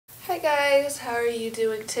guys, how are you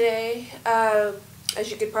doing today? As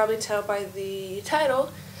you can probably tell by the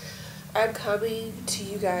title, I'm coming to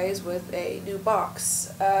you guys with a new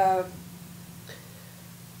box. Well,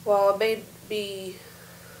 it may be,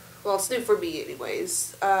 well, it's new for me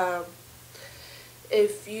anyways.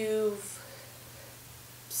 If you've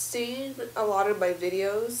seen a lot of my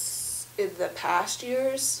videos in the past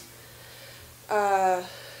years,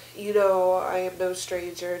 you know I am no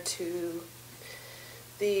stranger to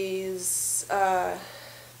these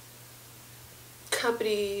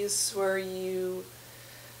companies where you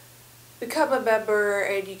become a member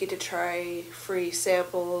and you get to try free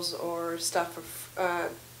samples or stuff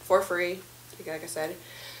for free, like I said,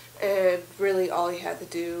 and really all you have to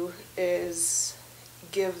do is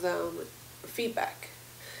give them feedback.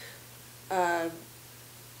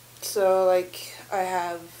 So like I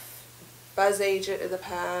have Buzz Agent in the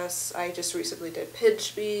past, I just recently did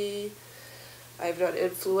Pinch Me, I've done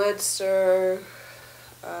Influencer,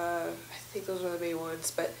 I think those are the main ones,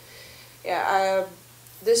 but yeah,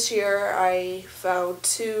 this year I found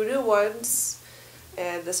 2 new ones,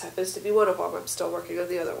 and this happens to be one of them. I'm still working on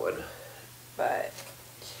the other one, but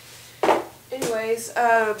anyways,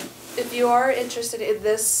 if you are interested in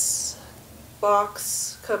this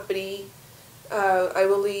box company, I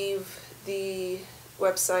will leave the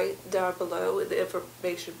website down below in the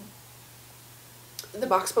information in the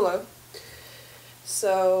box below.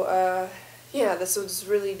 So yeah, this one's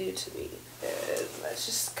really new to me, and let's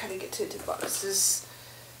just kind of get into the box. This is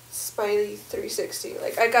Smiley360.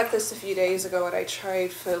 Like, I got this a few days ago and I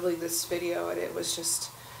tried filming this video and it was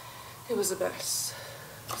a mess.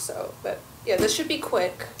 So, but yeah, this should be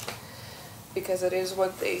quick because it is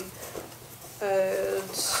one thing. And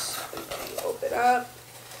let me open up.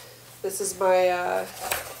 This is my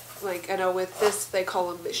like, I know with this they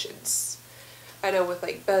call them missions. I know with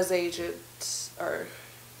like Buzz Agent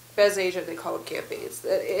they call them campaigns.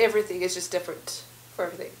 Everything is just different for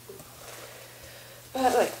everything.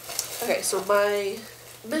 But like, okay, so my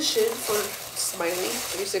mission for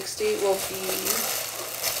Smiley360 will be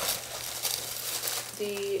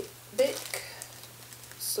the Bic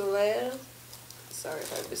Soleil. Sorry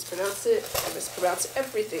if I mispronounce it. I mispronounce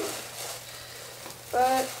everything.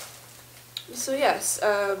 But so yes,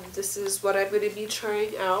 this is what I'm going to be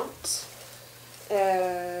trying out.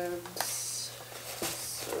 And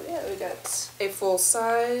so yeah, we got a full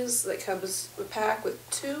size that comes with a pack with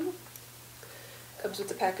 2. Comes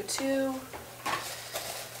with a pack of 2. You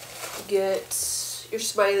get your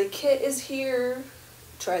Smiley kit is here.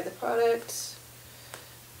 Try the product.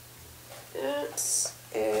 And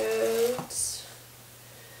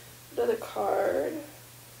another card.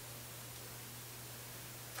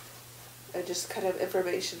 And just kind of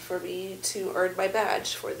information for me to earn my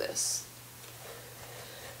badge for this.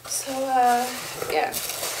 So yeah,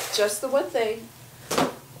 just the one thing.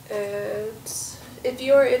 And if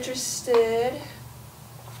you are interested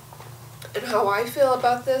in how I feel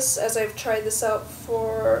about this, as I've tried this out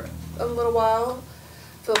for a little while,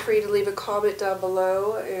 feel free to leave a comment down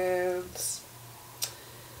below, and if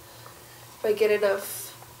I get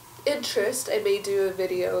enough interest, I may do a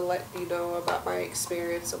video letting you know about my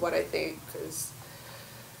experience and what I think, because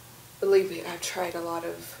believe me, I've tried a lot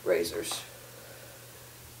of razors.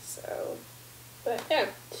 So, but yeah.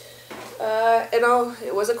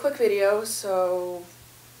 It was a quick video, so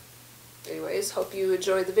anyways, hope you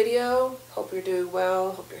enjoyed the video, hope you're doing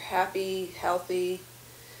well, hope you're happy, healthy,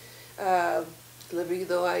 living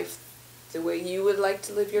the life the way you would like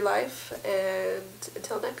to live your life, and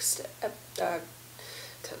until next episode,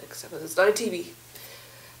 it's not a TV,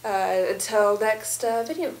 until next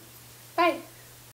video, bye!